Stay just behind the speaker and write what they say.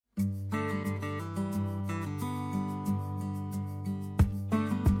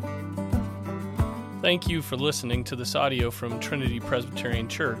Thank you for listening to this audio from Trinity Presbyterian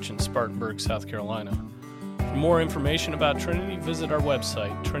Church in Spartanburg, South Carolina. For more information about Trinity, visit our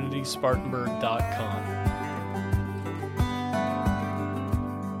website,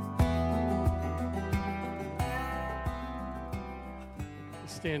 trinityspartanburg.com.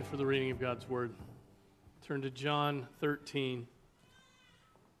 Stand for the reading of God's Word. Turn to John 13.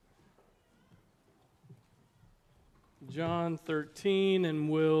 John 13, and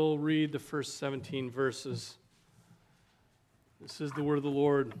we'll read the first 17 verses. This is the word of the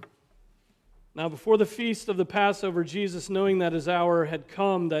Lord. Now before the feast of the Passover, Jesus, knowing that his hour had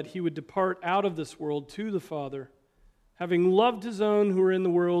come, that he would depart out of this world to the Father, having loved his own who were in the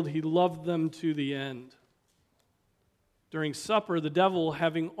world, he loved them to the end. During supper, the devil,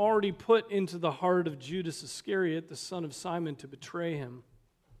 having already put into the heart of Judas Iscariot, the son of Simon, to betray him,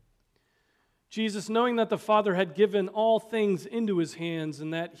 Jesus, knowing that the Father had given all things into his hands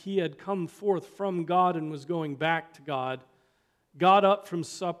and that he had come forth from God and was going back to God, got up from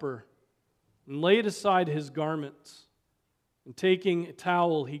supper and laid aside his garments, and taking a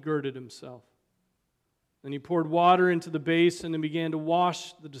towel, he girded himself. Then he poured water into the basin and began to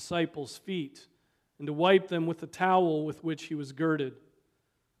wash the disciples' feet and to wipe them with the towel with which he was girded.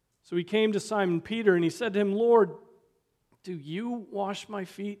 So he came to Simon Peter and he said to him, "Lord, do you wash my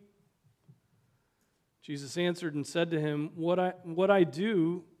feet?" Jesus answered and said to him, What I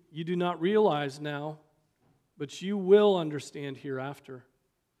do, you do not realize now, but you will understand hereafter.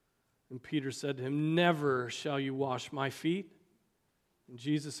 And Peter said to him, "Never shall you wash my feet." And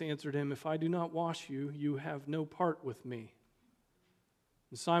Jesus answered him, "If I do not wash you, you have no part with me."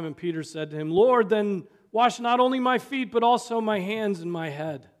 And Simon Peter said to him, "Lord, then wash not only my feet, but also my hands and my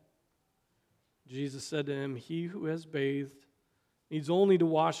head." Jesus said to him, "He who has bathed needs only to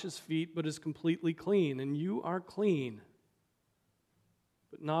wash his feet, but is completely clean, and you are clean,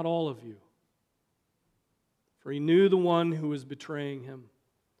 but not all of you." For he knew the one who was betraying him.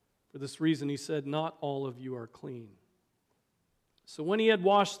 For this reason he said, "Not all of you are clean." So when he had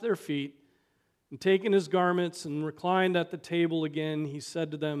washed their feet and taken his garments and reclined at the table again, he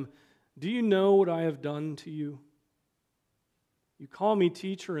said to them, "Do you know what I have done to you? You call me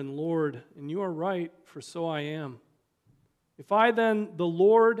teacher and Lord, and you are right, for so I am. If I then, the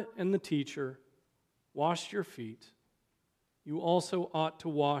Lord and the teacher, washed your feet, you also ought to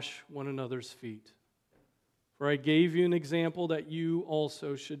wash one another's feet. For I gave you an example that you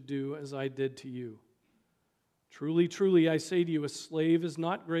also should do as I did to you. Truly, truly, I say to you, a slave is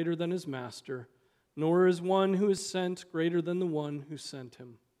not greater than his master, nor is one who is sent greater than the one who sent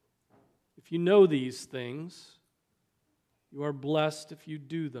him. If you know these things, you are blessed if you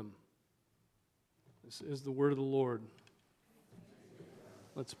do them." This is the word of the Lord.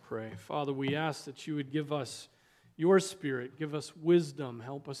 Let's pray. Father, we ask that you would give us your Spirit, give us wisdom,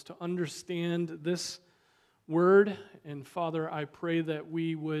 help us to understand this word. And Father, I pray that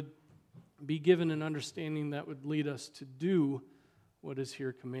we would be given an understanding that would lead us to do what is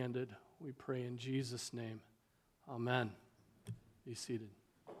here commanded. We pray in Jesus' name. Amen. Be seated.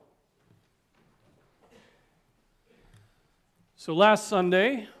 So last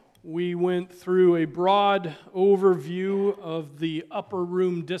Sunday, we went through a broad overview of the Upper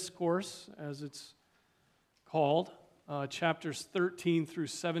Room Discourse, as it's called, chapters 13 through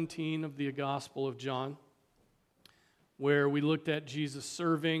 17 of the Gospel of John, where we looked at Jesus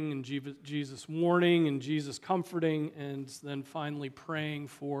serving and Jesus warning and Jesus comforting, and then finally praying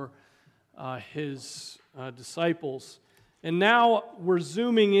for his disciples. And now we're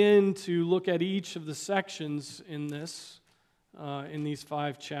zooming in to look at each of the sections in these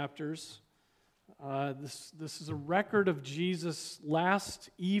 5 chapters. This is a record of Jesus' last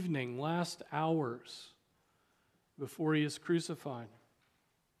evening, last hours before he is crucified,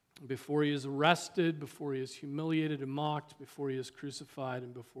 before he is arrested, before he is humiliated and mocked, before he is crucified,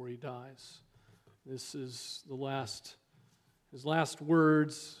 and before he dies. This is his last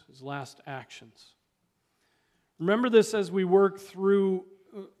words, his last actions. Remember this as we work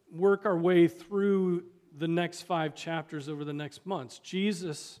our way through the next 5 chapters over the next months.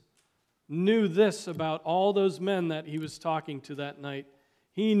 Jesus knew this about all those men that he was talking to that night.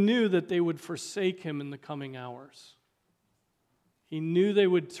 He knew that they would forsake him in the coming hours. He knew they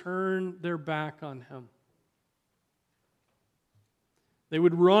would turn their back on him. They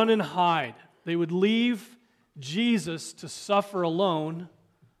would run and hide. They would leave Jesus to suffer alone,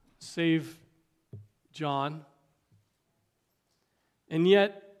 save John. And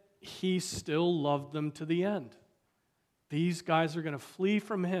yet, he still loved them to the end. These guys are going to flee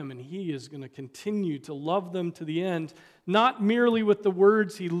from him, and he is going to continue to love them to the end, not merely with the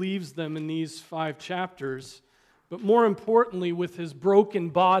words he leaves them in these 5 chapters, but more importantly with his broken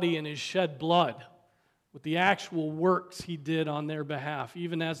body and his shed blood. with the actual works he did on their behalf.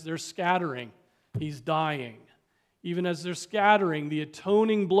 Even as they're scattering, he's dying. Even as they're scattering, the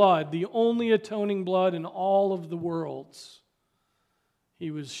atoning blood, the only atoning blood in all of the worlds, he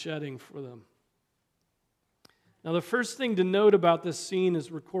was shedding for them. Now, the first thing to note about this scene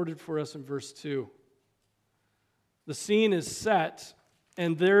is recorded for us in verse 2. The scene is set,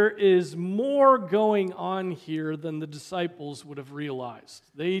 and there is more going on here than the disciples would have realized.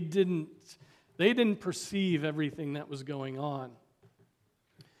 They didn't perceive everything that was going on.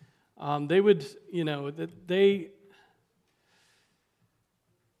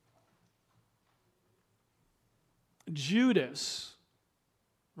 Judas,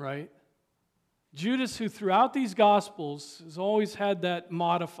 right? Judas, who throughout these Gospels has always had that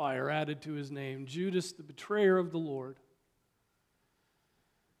modifier added to his name, Judas, the betrayer of the Lord,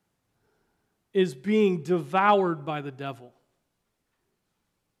 is being devoured by the devil.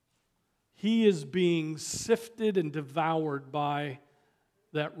 He is being sifted and devoured by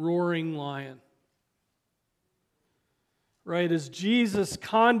that roaring lion. Right, as Jesus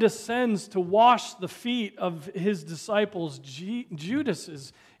condescends to wash the feet of his disciples, Judas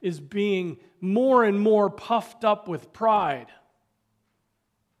is being more and more puffed up with pride.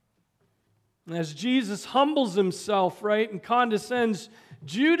 And as Jesus humbles himself, right, and condescends,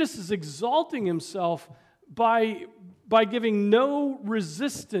 Judas is exalting himself by giving no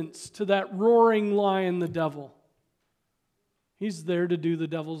resistance to that roaring lion, the devil. He's there to do the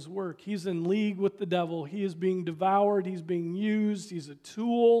devil's work. He's in league with the devil. He is being devoured. He's being used. He's a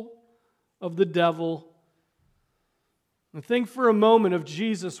tool of the devil. And think for a moment of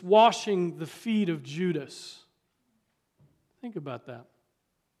Jesus washing the feet of Judas. Think about that.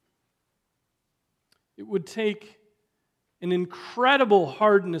 It would take an incredible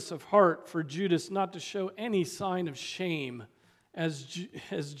hardness of heart for Judas not to show any sign of shame as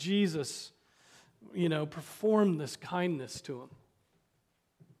Jesus performed this kindness to him.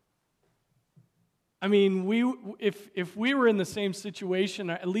 I mean, if we were in the same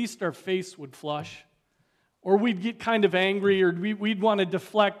situation, at least our face would flush. Or we'd get kind of angry, or we'd want to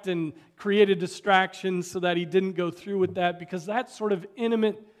deflect and create a distraction so that he didn't go through with that, because that sort of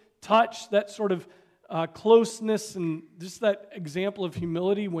intimate touch, that sort of closeness, and just that example of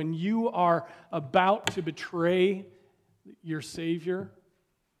humility when you are about to betray your Savior,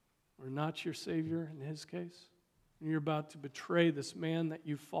 or not your Savior in his case, and you're about to betray this man that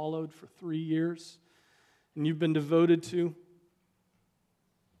you followed for 3 years and you've been devoted to.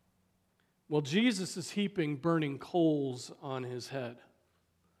 Well, Jesus is heaping burning coals on his head.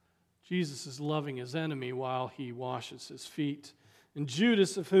 Jesus is loving his enemy while he washes his feet. And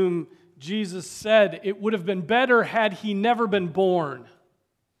Judas, of whom Jesus said it would have been better had he never been born,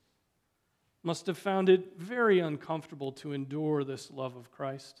 must have found it very uncomfortable to endure this love of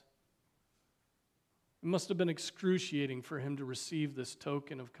Christ. It must have been excruciating for him to receive this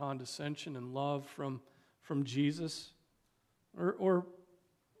token of condescension and love from Jesus, or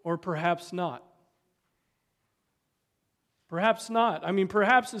perhaps not. Perhaps not. I mean,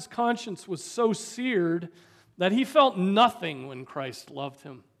 perhaps his conscience was so seared that he felt nothing when Christ loved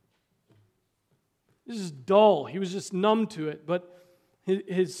him. This is dull. He was just numb to it. But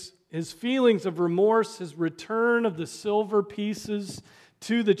his feelings of remorse, his return of the silver pieces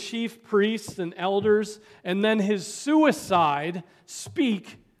to the chief priests and elders, and then his suicide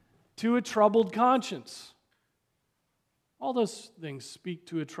speak to a troubled conscience. All those things speak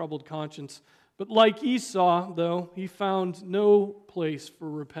to a troubled conscience. But like Esau, though, he found no place for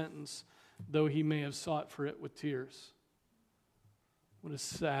repentance, though he may have sought for it with tears. What a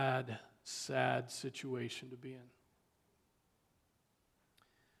sad, sad situation to be in.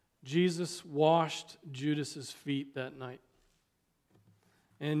 Jesus washed Judas's feet that night.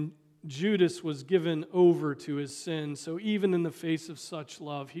 And Judas was given over to his sin, so even in the face of such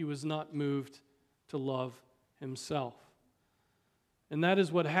love, he was not moved to love himself. And that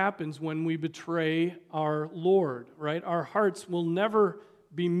is what happens when we betray our Lord, right? Our hearts will never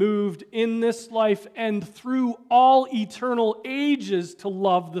be moved in this life and through all eternal ages to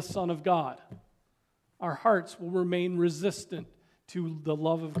love the Son of God. Our hearts will remain resistant to the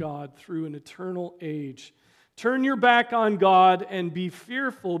love of God through an eternal age. Turn your back on God and be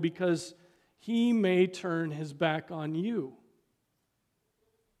fearful, because he may turn his back on you.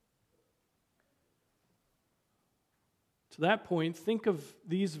 To that point, think of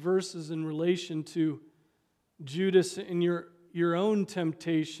these verses in relation to Judas and your own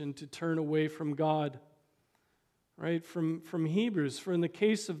temptation to turn away from God. Right? From Hebrews. For in the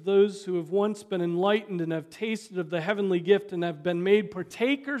case of those who have once been enlightened and have tasted of the heavenly gift and have been made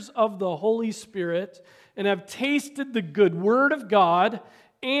partakers of the Holy Spirit and have tasted the good word of God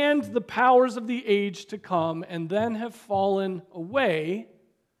and the powers of the age to come, and then have fallen away,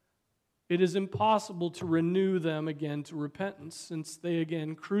 it is impossible to renew them again to repentance, since they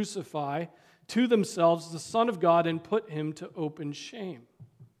again crucify to themselves the Son of God and put him to open shame.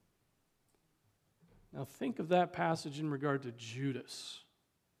 Now think of that passage in regard to Judas.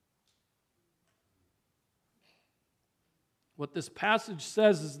 What this passage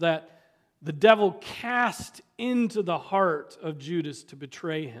says is that the devil cast into the heart of Judas to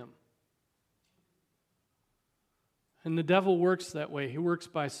betray him. And the devil works that way. He works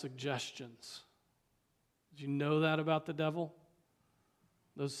by suggestions. Did you know that about the devil?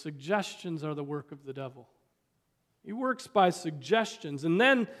 Those suggestions are the work of the devil. He works by suggestions. And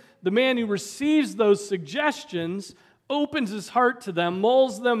then the man who receives those suggestions opens his heart to them,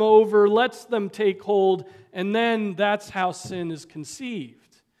 mulls them over, lets them take hold, and then that's how sin is conceived.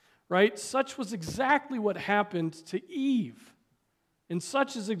 Right? Such was exactly what happened to Eve. And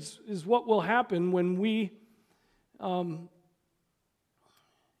such is what will happen when we,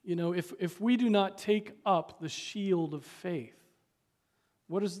 if we do not take up the shield of faith.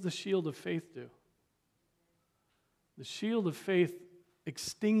 What does the shield of faith do? The shield of faith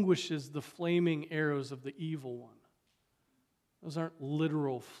extinguishes the flaming arrows of the evil one. Those aren't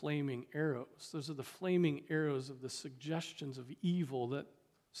literal flaming arrows. Those are the flaming arrows of the suggestions of evil that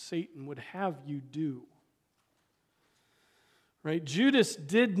Satan would have you do. Right? Judas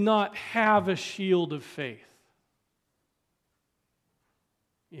did not have a shield of faith.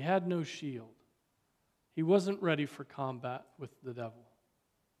 He had no shield. He wasn't ready for combat with the devil.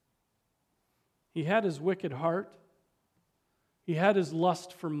 He had his wicked heart. He had his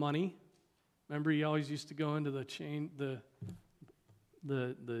lust for money. Remember, he always used to go into the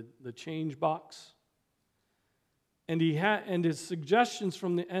change box. And his suggestions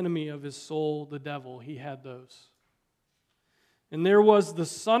from the enemy of his soul, the devil, he had those. And there was the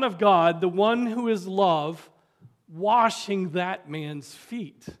Son of God, the one who is love, washing that man's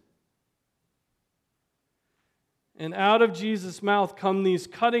feet. And out of Jesus' mouth come these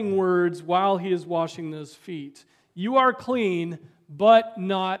cutting words while he is washing those feet. You are clean, but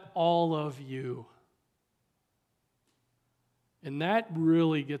not all of you. And that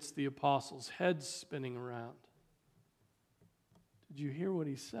really gets the apostles' heads spinning around. Did you hear what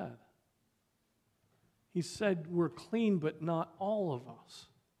he said? He said, we're clean, but not all of us.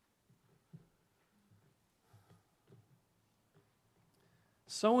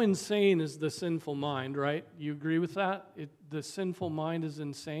 So insane is the sinful mind, right? You agree with that? The sinful mind is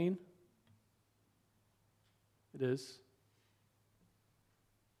insane? It is.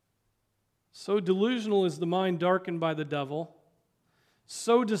 So delusional is the mind darkened by the devil.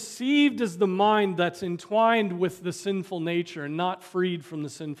 So deceived is the mind that's entwined with the sinful nature and not freed from the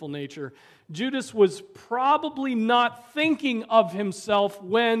sinful nature. Judas was probably not thinking of himself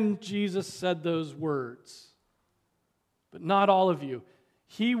when Jesus said those words. But not all of you.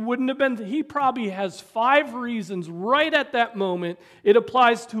 He wouldn't have been, he probably has 5 reasons right at that moment. It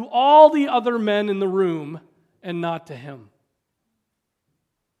applies to all the other men in the room and not to him.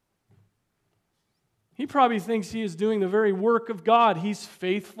 He probably thinks he is doing the very work of God. He's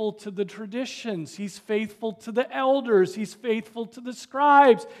faithful to the traditions. He's faithful to the elders. He's faithful to the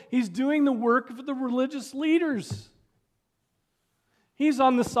scribes. He's doing the work of the religious leaders. He's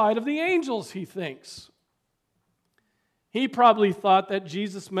on the side of the angels, he thinks. He probably thought that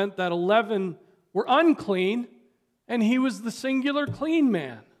Jesus meant that 11 were unclean and he was the singular clean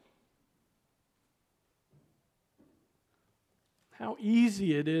man. How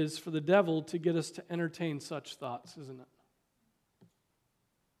easy it is for the devil to get us to entertain such thoughts, isn't it?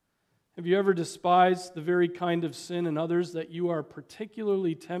 Have you ever despised the very kind of sin in others that you are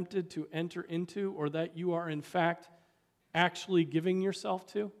particularly tempted to enter into, or that you are in fact actually giving yourself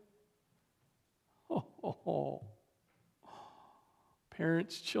to? Oh.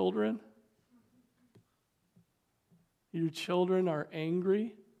 Parents, children, your children are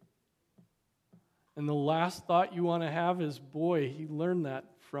angry. And the last thought you want to have is, boy, he learned that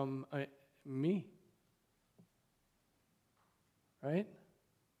from me. Right?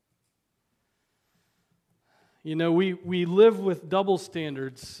 You know, we live with double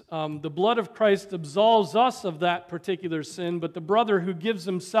standards. The blood of Christ absolves us of that particular sin, but the brother who gives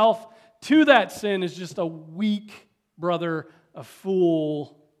himself to that sin is just a weak brother, a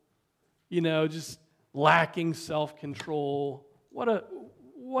fool, just lacking self-control.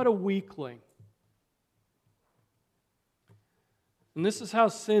 What a weakling. And this is how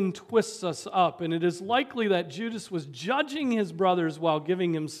sin twists us up. And it is likely that Judas was judging his brothers while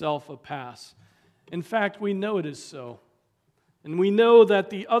giving himself a pass. In fact, we know it is so. And we know that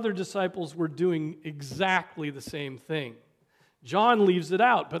the other disciples were doing exactly the same thing. John leaves it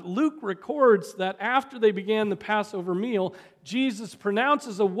out, but Luke records that after they began the Passover meal, Jesus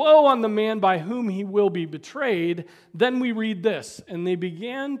pronounces a woe on the man by whom he will be betrayed. Then we read this, and they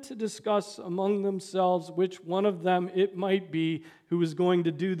began to discuss among themselves which one of them it might be who was going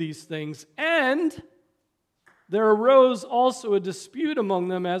to do these things. And there arose also a dispute among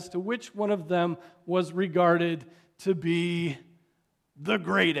them as to which one of them was regarded to be the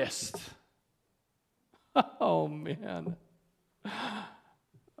greatest. Oh, man.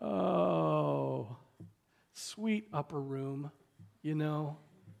 Oh, sweet upper room, you know.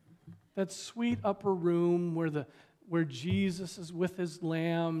 That sweet upper room where Jesus is with his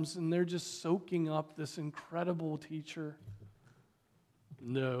lambs and they're just soaking up this incredible teacher.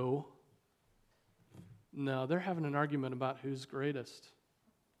 No, they're having an argument about who's greatest.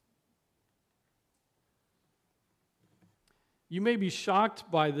 You may be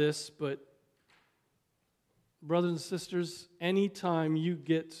shocked by this, but brothers and sisters, anytime you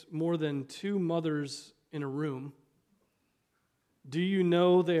get more than two mothers in a room, do you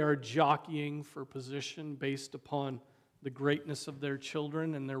know they are jockeying for position based upon the greatness of their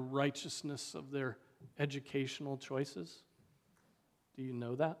children and their righteousness of their educational choices? Do you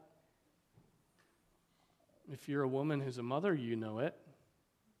know that? If you're a woman who's a mother, you know it.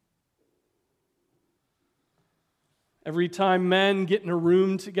 Every time men get in a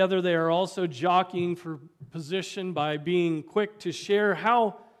room together, they are also jockeying for position by being quick to share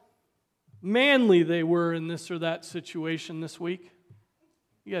how manly they were in this or that situation this week.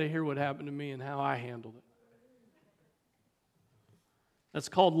 You got to hear what happened to me and how I handled it. That's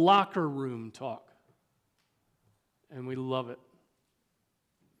called locker room talk. And we love it.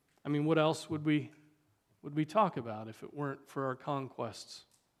 I mean, what else would we talk about if it weren't for our conquests,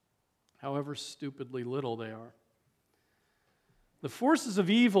 however stupidly little they are? The forces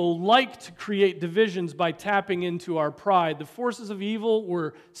of evil like to create divisions by tapping into our pride. The forces of evil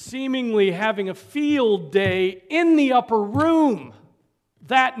were seemingly having a field day in the upper room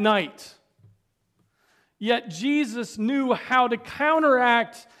that night. Yet Jesus knew how to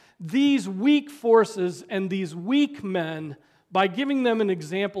counteract these weak forces and these weak men by giving them an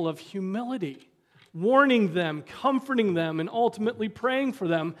example of humility, warning them, comforting them, and ultimately praying for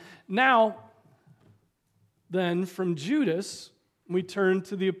them. Now, then, from Judas, we turn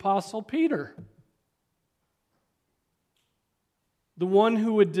to the Apostle Peter, the one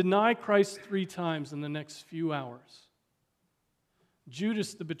who would deny Christ 3 times in the next few hours.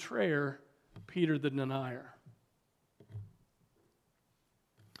 Judas the betrayer, Peter the denier.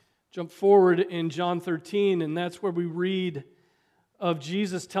 Jump forward in John 13, and that's where we read of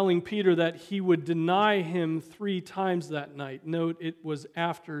Jesus telling Peter that he would deny him 3 times that night. Note, it was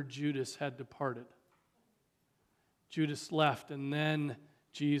after Judas had departed. Judas left, and then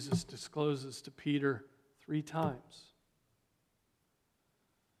Jesus discloses to Peter 3 times.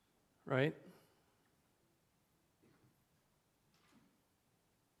 Right?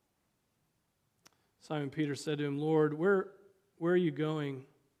 Simon Peter said to him, Lord, where are you going?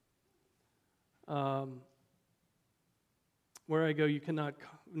 Where I go, you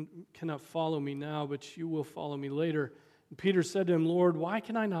cannot follow me now, but you will follow me later. And Peter said to him, Lord, why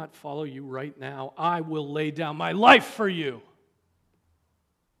can I not follow you right now? I will lay down my life for you.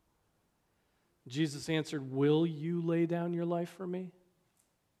 Jesus answered, will you lay down your life for me?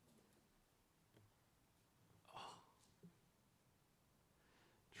 Oh.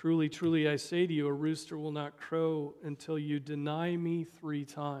 Truly, truly, I say to you, a rooster will not crow until you deny me 3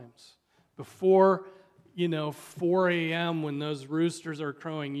 times. Before 4 a.m. when those roosters are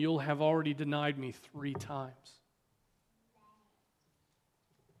crowing, you'll have already denied me 3 times.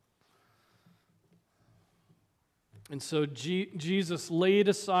 And so Jesus laid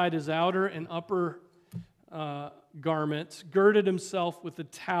aside his outer and upper garments, girded himself with a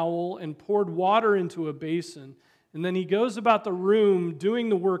towel, and poured water into a basin. And then he goes about the room doing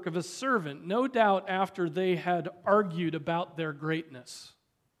the work of a servant, no doubt after they had argued about their greatness.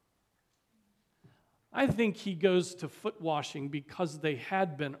 I think he goes to foot washing because they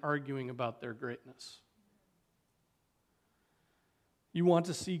had been arguing about their greatness. You want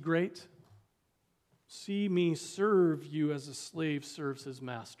to see great? See me serve you as a slave serves his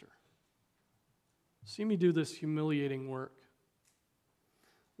master. See me do this humiliating work.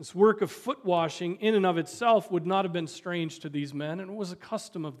 This work of foot washing in and of itself would not have been strange to these men, and it was a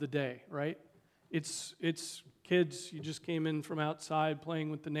custom of the day, right? It's kids, you just came in from outside playing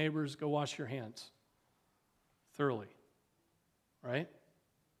with the neighbors, go wash your hands thoroughly, right?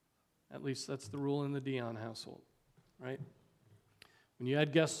 At least that's the rule in the Dion household, right? When you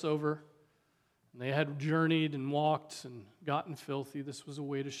had guests over, and they had journeyed and walked and gotten filthy, this was a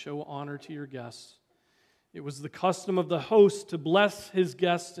way to show honor to your guests. It was the custom of the host to bless his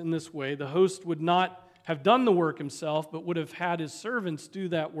guests in this way. The host would not have done the work himself, but would have had his servants do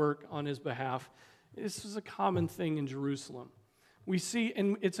that work on his behalf. This was a common thing in Jerusalem. We see,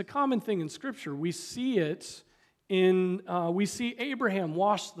 and it's a common thing in Scripture. We see it we see Abraham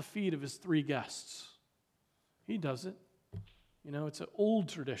wash the feet of his 3 guests. He does it. It's an old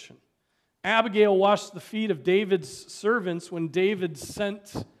tradition. Abigail washed the feet of David's servants when David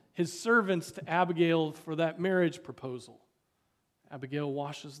sent his servants to Abigail for that marriage proposal. Abigail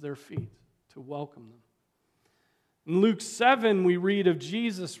washes their feet to welcome them. In Luke 7, we read of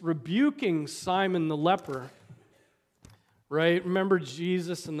Jesus rebuking Simon the leper. Right? Remember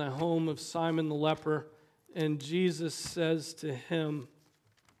Jesus in the home of Simon the leper? And Jesus says to him,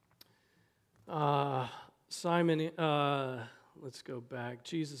 Simon, let's go back.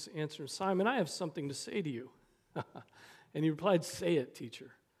 Jesus answered, Simon, I have something to say to you. And he replied, say it,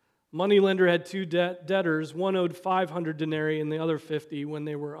 teacher. Moneylender had 2 debtors. One owed 500 denarii and the other 50. When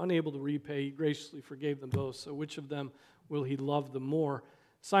they were unable to repay, he graciously forgave them both. So which of them will he love the more?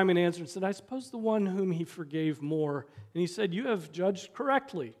 Simon answered and said, I suppose the one whom he forgave more. And he said, you have judged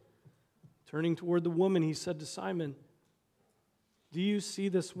correctly. Turning toward the woman, he said to Simon, do you see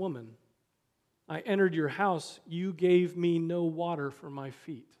this woman? I entered your house. You gave me no water for my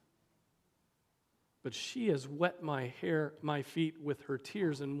feet. But she has wet my feet with her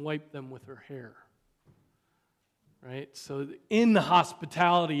tears and wiped them with her hair. Right? So in the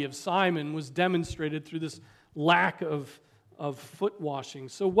hospitality of Simon was demonstrated through this lack of foot washing.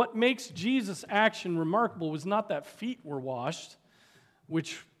 So what makes Jesus' action remarkable was not that feet were washed,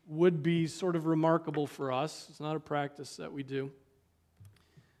 which would be sort of remarkable for us. It's not a practice that we do.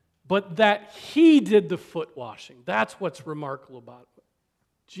 But that he did the foot washing. That's what's remarkable about it.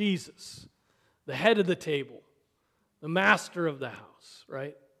 Jesus, the head of the table, the master of the house,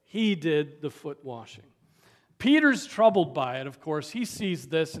 right? He did the foot washing. Peter's troubled by it, of course. He sees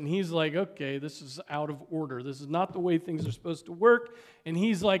this and he's like, okay, this is out of order. This is not the way things are supposed to work. And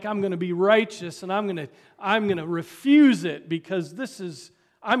he's like, I'm going to be righteous and I'm going to refuse it because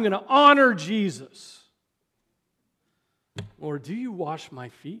I'm going to honor Jesus. Lord, do you wash my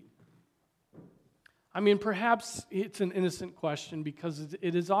feet? I mean, perhaps it's an innocent question because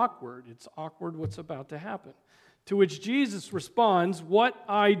it is awkward. It's awkward what's about to happen. To which Jesus responds, what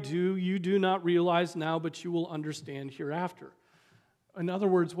I do, you do not realize now, but you will understand hereafter. In other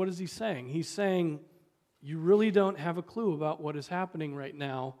words, what is he saying? He's saying, you really don't have a clue about what is happening right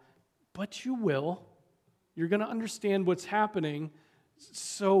now, but you will. You're going to understand what's happening,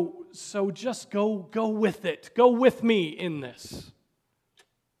 so just go with it. Go with me in this.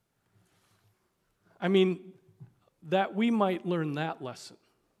 I mean, that we might learn that lesson.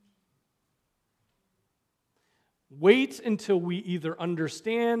 Wait until we either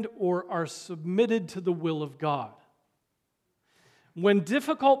understand or are submitted to the will of God. When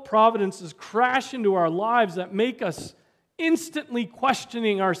difficult providences crash into our lives that make us instantly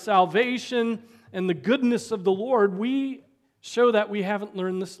questioning our salvation and the goodness of the Lord, we show that we haven't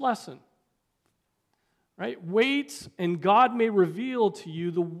learned this lesson. Right? Wait, and God may reveal to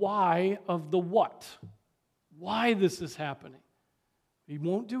you the why of the what. Why this is happening. He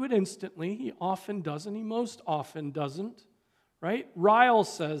won't do it instantly. He often doesn't. He most often doesn't. Right? Ryle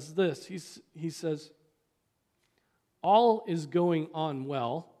says this. He says, all is going on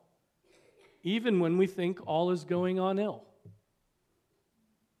well, even when we think all is going on ill.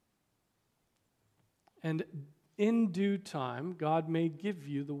 And in due time, God may give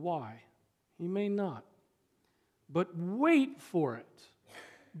you the why. He may not. But wait for it.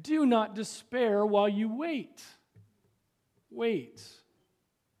 Do not despair while you wait. Wait.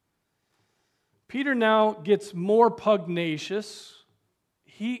 Peter now gets more pugnacious.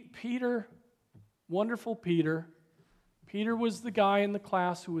 Wonderful Peter. Peter was the guy in the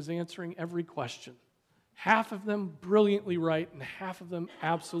class who was answering every question. Half of them brilliantly right and half of them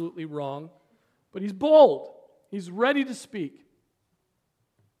absolutely wrong. But he's bold. He's ready to speak.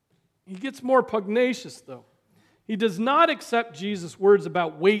 He gets more pugnacious, though. He does not accept Jesus' words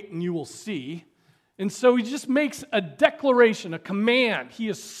about wait and you will see. And so he just makes a declaration, a command. He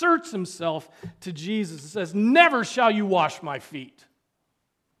asserts himself to Jesus and says, never shall you wash my feet.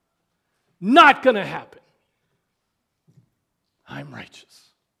 Not going to happen. I'm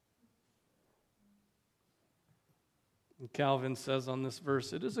righteous. And Calvin says on this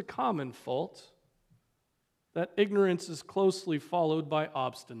verse, it is a common fault that ignorance is closely followed by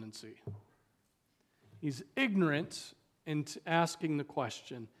obstinacy. He's ignorant in asking the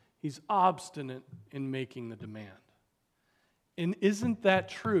question. He's obstinate in making the demand. And isn't that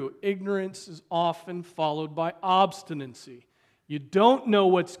true? Ignorance is often followed by obstinacy. You don't know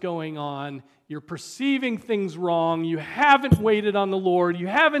what's going on. You're perceiving things wrong. You haven't waited on the Lord. You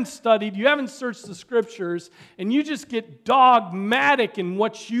haven't studied. You haven't searched the Scriptures. And you just get dogmatic in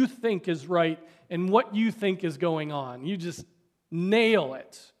what you think is right and what you think is going on. You just nail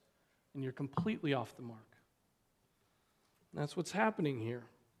it. And you're completely off the mark. And that's what's happening here.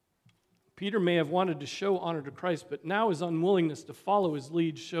 Peter may have wanted to show honor to Christ, but now his unwillingness to follow his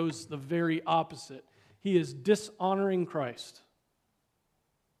lead shows the very opposite. He is dishonoring Christ.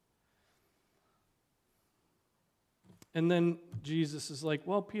 And then Jesus is like,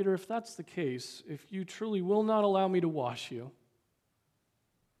 well, Peter, if that's the case, if you truly will not allow me to wash you,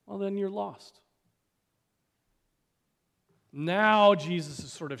 well, then you're lost. Now Jesus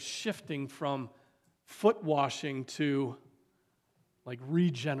is sort of shifting from foot washing to like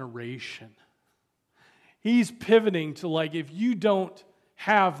regeneration. He's pivoting to like, if you don't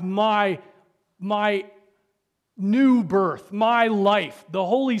have my new birth, my life, the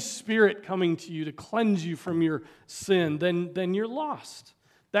Holy Spirit coming to you to cleanse you from your sin, then you're lost.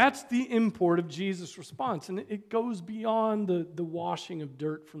 That's the import of Jesus' response. And it goes beyond the washing of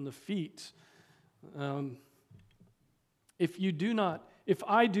dirt from the feet. If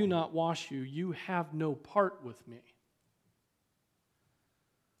I do not wash you, you have no part with me.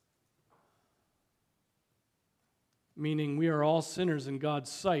 Meaning we are all sinners in God's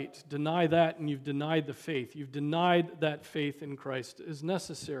sight. Deny that and you've denied the faith. You've denied that faith in Christ is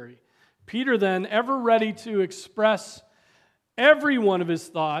necessary. Peter then, ever ready to express every one of his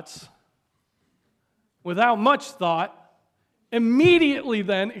thoughts without much thought, immediately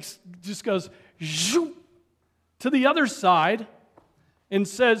then just goes to the other side and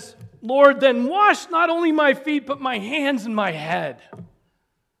says, Lord, then wash not only my feet, but my hands and my head.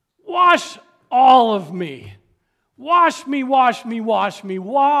 Wash all of me. Wash me, wash me, wash me,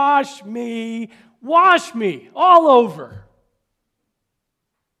 wash me, wash me, all over.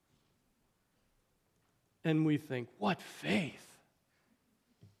 And we think, what faith?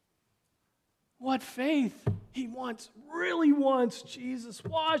 What faith? He really wants Jesus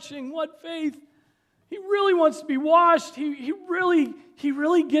washing. What faith? He really wants to be washed. He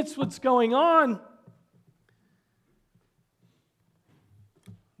really gets what's going on.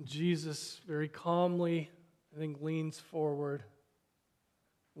 Jesus very calmly, I think, leans forward,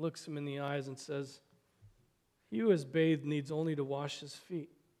 looks him in the eyes and says, he who has bathed needs only to wash his feet,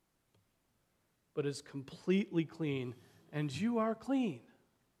 but is completely clean, and you are clean.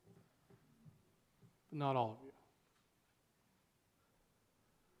 But not all of you.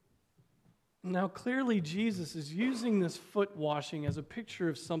 Now, clearly, Jesus is using this foot washing as a picture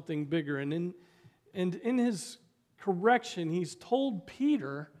of something bigger, and in his correction, he's told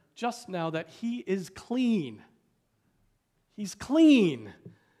Peter just now that he is clean. He's clean.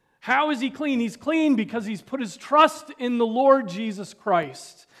 How is he clean? He's clean because he's put his trust in the Lord Jesus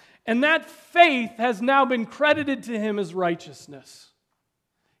Christ. And that faith has now been credited to him as righteousness.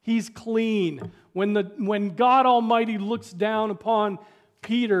 He's clean. When God Almighty looks down upon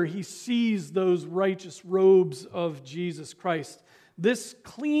Peter, he sees those righteous robes of Jesus Christ. This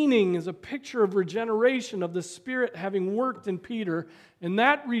cleaning is a picture of regeneration, of the Spirit having worked in Peter, and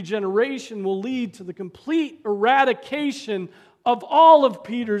that regeneration will lead to the complete eradication of all of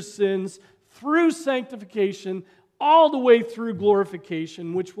Peter's sins through sanctification, all the way through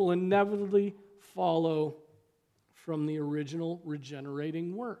glorification, which will inevitably follow from the original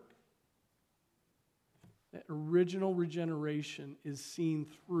regenerating work. That original regeneration is seen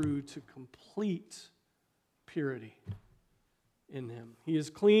through to complete purity in him. He is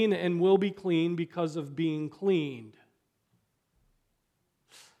clean and will be clean because of being cleaned.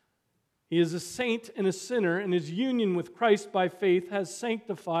 He is a saint and a sinner, and his union with Christ by faith has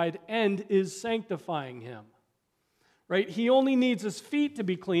sanctified and is sanctifying him. Right? He only needs his feet to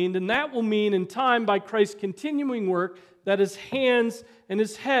be cleaned, and that will mean in time, by Christ's continuing work, that his hands and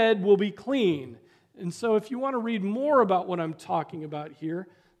his head will be clean. And so if you want to read more about what I'm talking about here,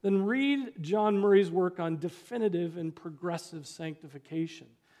 then read John Murray's work on definitive and progressive sanctification.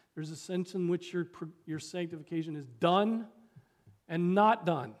 There's a sense in which your sanctification is done and not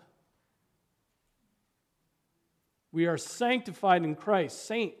done. We are sanctified in Christ,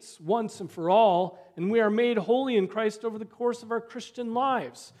 saints, once and for all, and we are made holy in Christ over the course of our Christian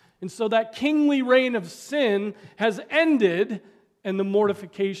lives. And so that kingly reign of sin has ended, and the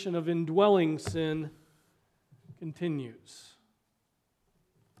mortification of indwelling sin continues.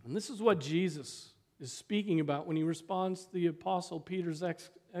 And this is what Jesus is speaking about when he responds to the Apostle Peter's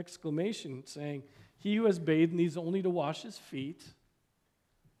exclamation, saying, he who has bathed needs only to wash his feet,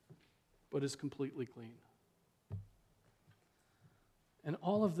 but is completely clean. And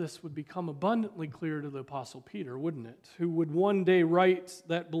all of this would become abundantly clear to the Apostle Peter, wouldn't it? Who would one day write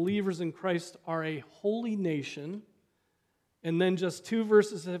that believers in Christ are a holy nation, and then just 2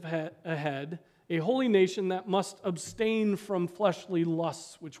 verses ahead, a holy nation that must abstain from fleshly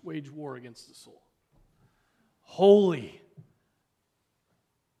lusts which wage war against the soul. Holy.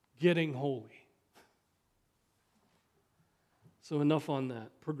 Getting holy. So enough on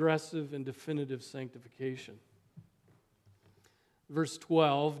that. Progressive and definitive sanctification. Verse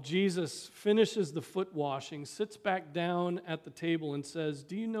 12, Jesus finishes the foot washing, sits back down at the table and says,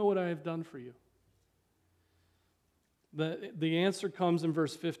 "Do you know what I have done for you?" The answer comes in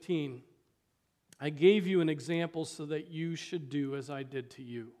verse 15. "I gave you an example so that you should do as I did to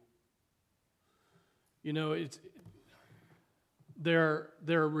you." You know, there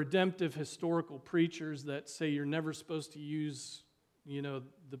are redemptive historical preachers that say you're never supposed to use,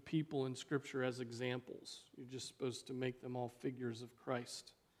 the people in Scripture as examples. You're just supposed to make them all figures of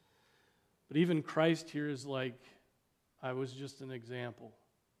Christ. But even Christ here is like, I was just an example.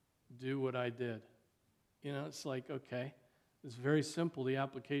 Do what I did. It's like, okay, it's very simple. The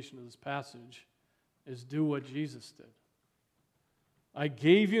application of this passage is do what Jesus did. I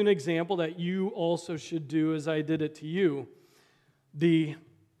gave you an example that you also should do as I did it to you. The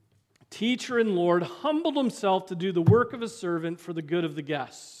teacher and Lord humbled himself to do the work of a servant for the good of the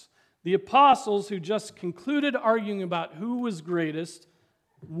guests. The apostles, who just concluded arguing about who was greatest,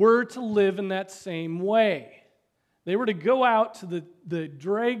 were to live in that same way. They were to go out to the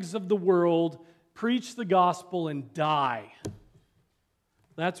dregs of the world, preach the gospel, and die.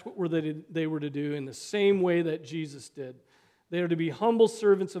 That's what they were to do in the same way that Jesus did. They are to be humble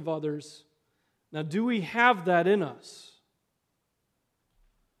servants of others. Now, do we have that in us?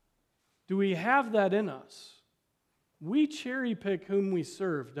 Do we have that in us? We cherry pick whom we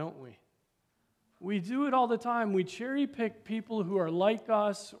serve, don't we? We do it all the time. We cherry pick people who are like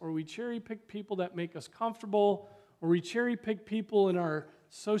us, or we cherry pick people that make us comfortable, or we cherry pick people in our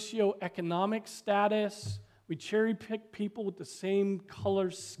socioeconomic status. We cherry pick people with the same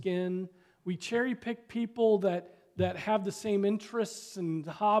color skin. We cherry pick people that have the same interests and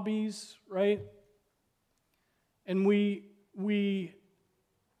hobbies, right? And we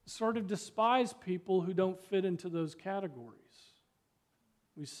sort of despise people who don't fit into those categories.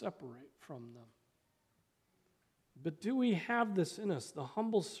 We separate from them. But do we have this in us, the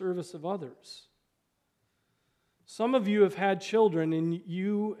humble service of others? Some of you have had children and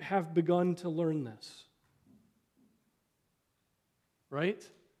you have begun to learn this. Right?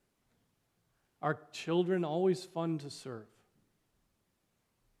 Are children always fun to serve?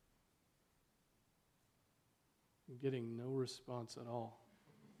 I'm getting no response at all.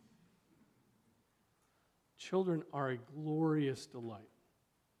 Children are a glorious delight.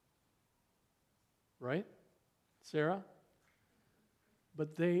 Right, Sarah?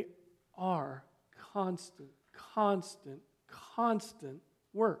 But they are constant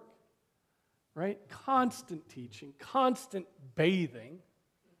work. Right? Constant teaching, constant bathing,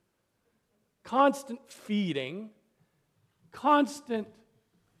 constant feeding, constant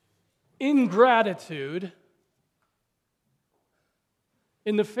ingratitude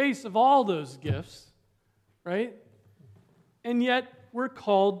in the face of all those gifts, right? And yet we're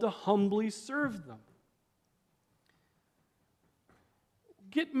called to humbly serve them.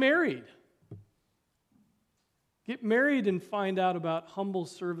 Get married. Get married and find out about humble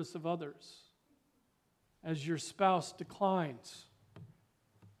service of others as your spouse declines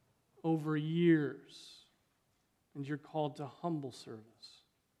over years, and you're called to humble service,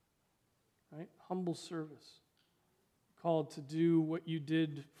 right? Humble service. Called to do what you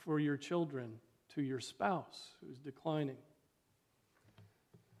did for your children to your spouse who's declining.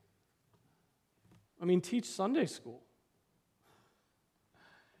 I mean, teach Sunday school.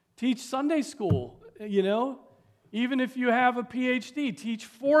 Teach Sunday school, Even if you have a PhD, teach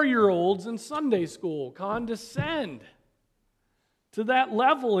 4-year-olds in Sunday school. Condescend to that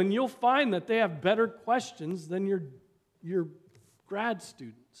level, and you'll find that they have better questions than your grad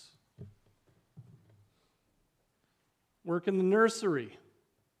students. Work in the nursery.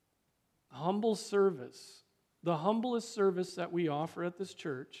 Humble service. The humblest service that we offer at this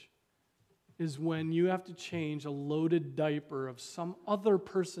church is when you have to change a loaded diaper of some other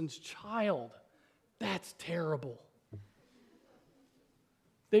person's child. That's terrible.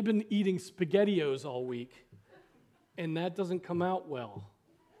 They've been eating SpaghettiOs all week, and that doesn't come out well.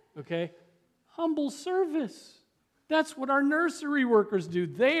 Okay? Humble service. That's what our nursery workers do.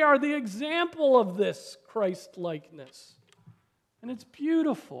 They are the example of this Christ-likeness. And it's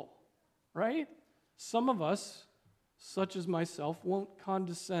beautiful, right? Some of us, such as myself, won't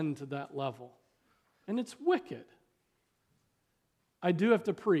condescend to that level. And it's wicked. I do have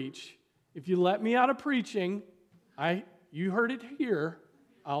to preach. If you let me out of preaching, you heard it here,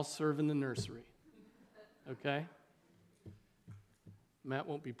 I'll serve in the nursery. Okay? Matt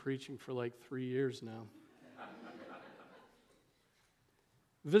won't be preaching for like 3 years now.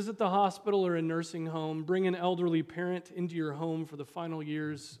 Visit the hospital or a nursing home. Bring an elderly parent into your home for the final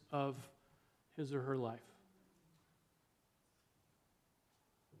years of his or her life.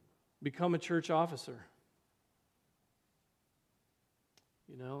 Become a church officer.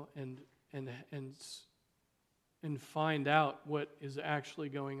 And find out what is actually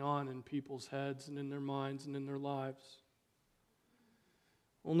going on in people's heads and in their minds and in their lives.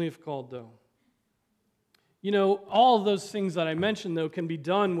 Only if called, though. All of those things that I mentioned, though, can be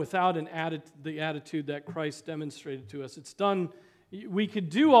done without the attitude that Christ demonstrated to us. We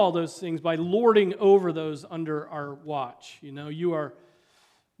could do all those things by lording over those under our watch. You are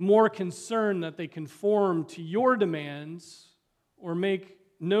more concerned that they conform to your demands or make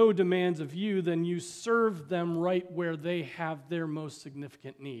no demands of you than you serve them right where they have their most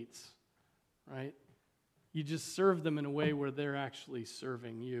significant needs, right? You just serve them in a way where they're actually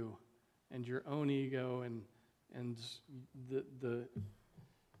serving you and your own ego and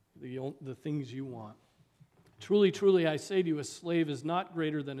the things you want. Truly, truly, I say to you, a slave is not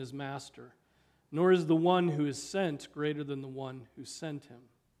greater than his master, nor is the one who is sent greater than the one who sent him.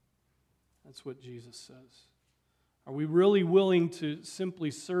 That's what Jesus says. Are we really willing to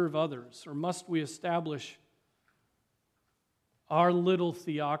simply serve others, or must we establish our little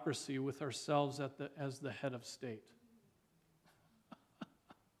theocracy with ourselves as the head of state?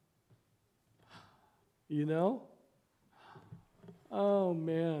 Oh,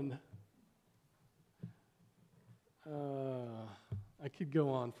 man. I could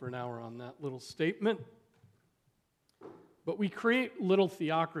go on for an hour on that little statement. But we create little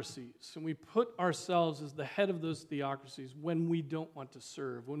theocracies, and we put ourselves as the head of those theocracies when we don't want to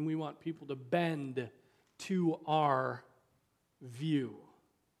serve, when we want people to bend to our view.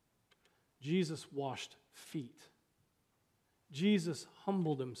 Jesus washed feet. Jesus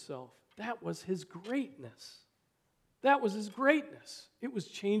humbled himself. That was his greatness. That was his greatness. It was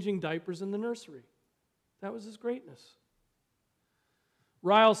changing diapers in the nursery. That was his greatness.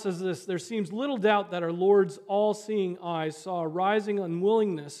 Ryle says this: there seems little doubt that our Lord's all-seeing eyes saw a rising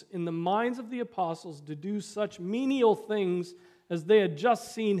unwillingness in the minds of the apostles to do such menial things as they had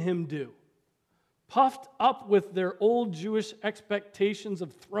just seen him do. Puffed up with their old Jewish expectations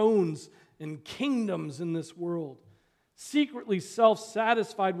of thrones and kingdoms in this world, secretly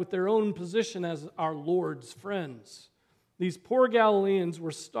self-satisfied with their own position as our Lord's friends. These poor Galileans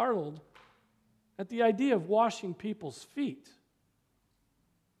were startled at the idea of washing people's feet.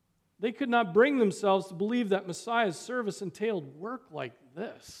 They could not bring themselves to believe that Messiah's service entailed work like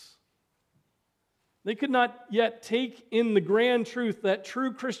this. They could not yet take in the grand truth that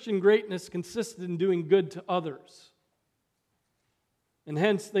true Christian greatness consisted in doing good to others. And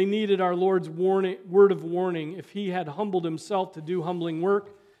hence they needed our Lord's word of warning. If he had humbled himself to do humbling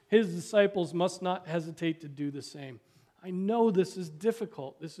work, his disciples must not hesitate to do the same. I know this is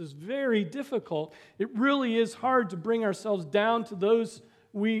difficult. This is very difficult. It really is hard to bring ourselves down to those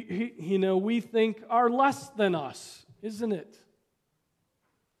we think are less than us, isn't it?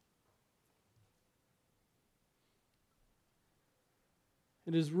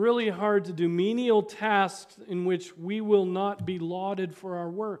 It is really hard to do menial tasks in which we will not be lauded for our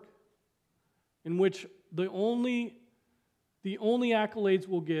work, in which the only accolades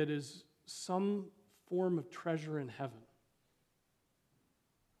we'll get is some form of treasure in heaven.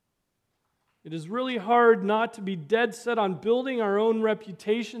 It is really hard not to be dead set on building our own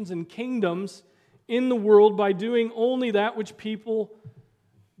reputations and kingdoms in the world by doing only that which people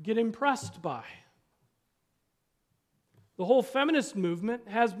get impressed by. The whole feminist movement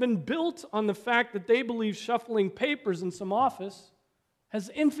has been built on the fact that they believe shuffling papers in some office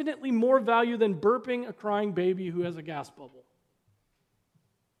has infinitely more value than burping a crying baby who has a gas bubble.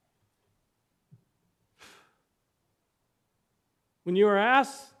 When you are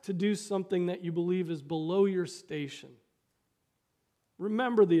asked to do something that you believe is below your station,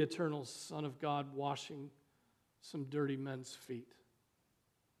 remember the eternal Son of God washing some dirty men's feet.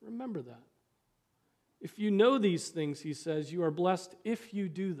 Remember that. If you know these things, he says, you are blessed if you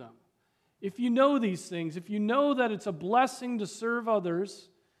do them. If you know these things, if you know that it's a blessing to serve others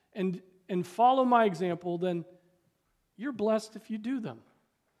and follow my example, then you're blessed if you do them.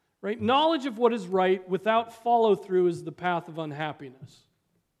 Right? Knowledge of what is right without follow-through is the path of unhappiness,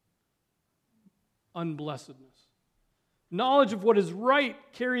 unblessedness. Knowledge of what is right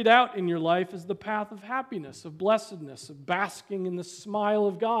carried out in your life is the path of happiness, of blessedness, of basking in the smile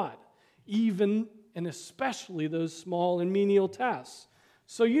of God, even and especially those small and menial tasks.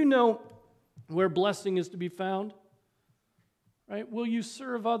 So you know where blessing is to be found, right? Will you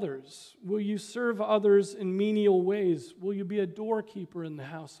serve others? Will you serve others in menial ways? Will you be a doorkeeper in the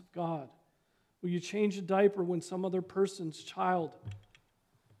house of God? Will you change a diaper when some other person's child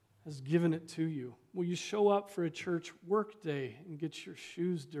has given it to you? Will you show up for a church work day and get your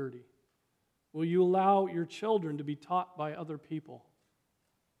shoes dirty? Will you allow your children to be taught by other people?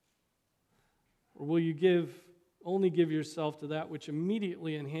 Or will you only give yourself to that which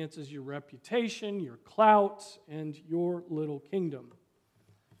immediately enhances your reputation, your clout, and your little kingdom?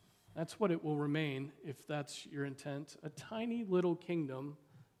 That's what it will remain if that's your intent. A tiny little kingdom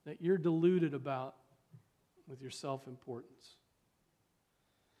that you're deluded about with your self-importance.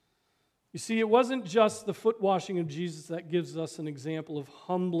 You see, it wasn't just the foot washing of Jesus that gives us an example of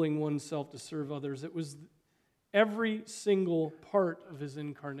humbling oneself to serve others. It was every single part of his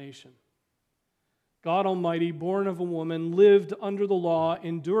incarnation. God Almighty, born of a woman, lived under the law,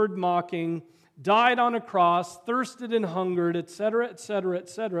 endured mocking, died on a cross, thirsted and hungered, etc., etc.,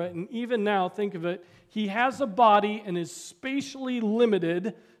 etc. And even now, think of it, he has a body and is spatially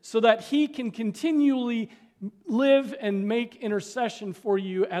limited so that he can continually live and make intercession for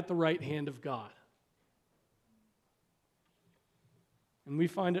you at the right hand of God. And we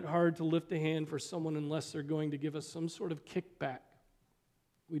find it hard to lift a hand for someone unless they're going to give us some sort of kickback.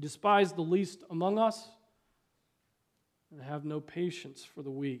 We despise the least among us and have no patience for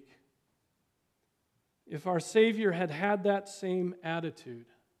the weak. If our Savior had had that same attitude,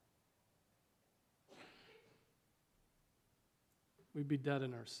 we'd be dead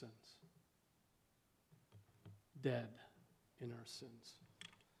in our sins. Dead in our sins.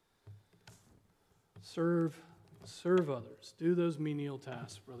 Serve others. Do those menial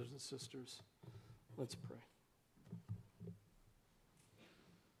tasks, brothers and sisters. Let's pray.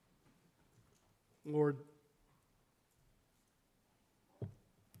 Lord,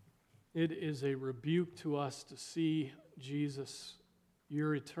 it is a rebuke to us to see Jesus,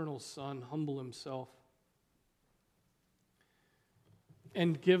 your eternal Son, humble himself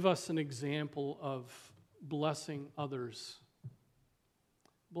and give us an example of blessing others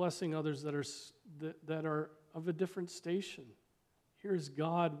that are of a different station. Here's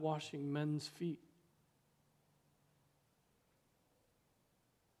God washing men's feet.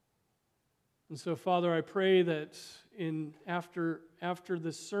 And so, Father, I pray that after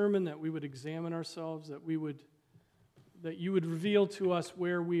this sermon that we would examine ourselves, that you would reveal to us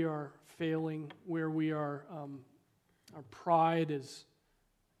where we are failing, where we are our pride is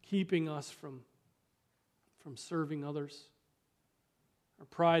keeping us from serving others. Our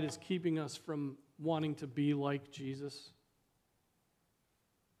pride is keeping us from wanting to be like Jesus.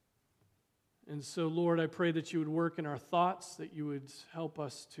 And so, Lord, I pray that you would work in our thoughts, that you would help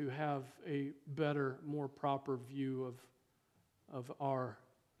us to have a better, more proper view of our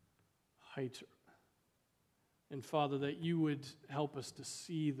height. And Father, that you would help us to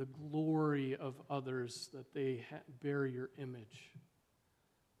see the glory of others, that they bear your image.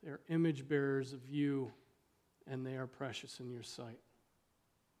 They are image bearers of you, and they are precious in your sight.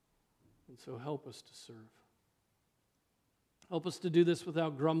 And so help us to serve. Help us to do this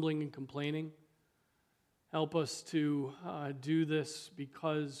without grumbling and complaining. Help us to do this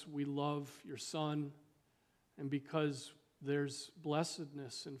because we love your Son and because there's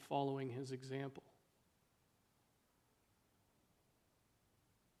blessedness in following his example.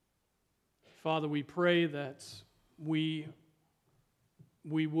 Father, we pray that we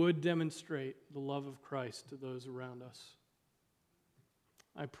would demonstrate the love of Christ to those around us.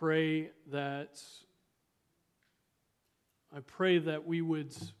 I pray that we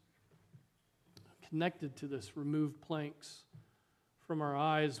would, connected to this, remove planks from our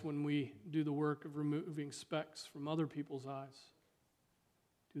eyes when we do the work of removing specks from other people's eyes.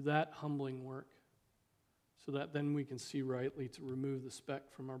 Do that humbling work so that then we can see rightly to remove the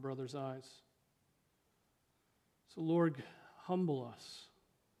speck from our brother's eyes. So, Lord, humble us.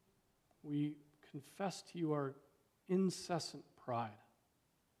 We confess to you our incessant pride.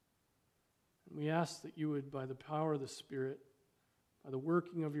 And we ask that you would, by the power of the Spirit, by the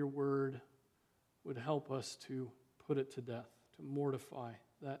working of your word, would help us to put it to death, to mortify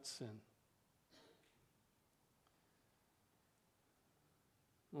that sin.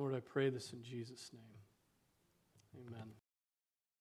 Lord, I pray this in Jesus' name. Amen.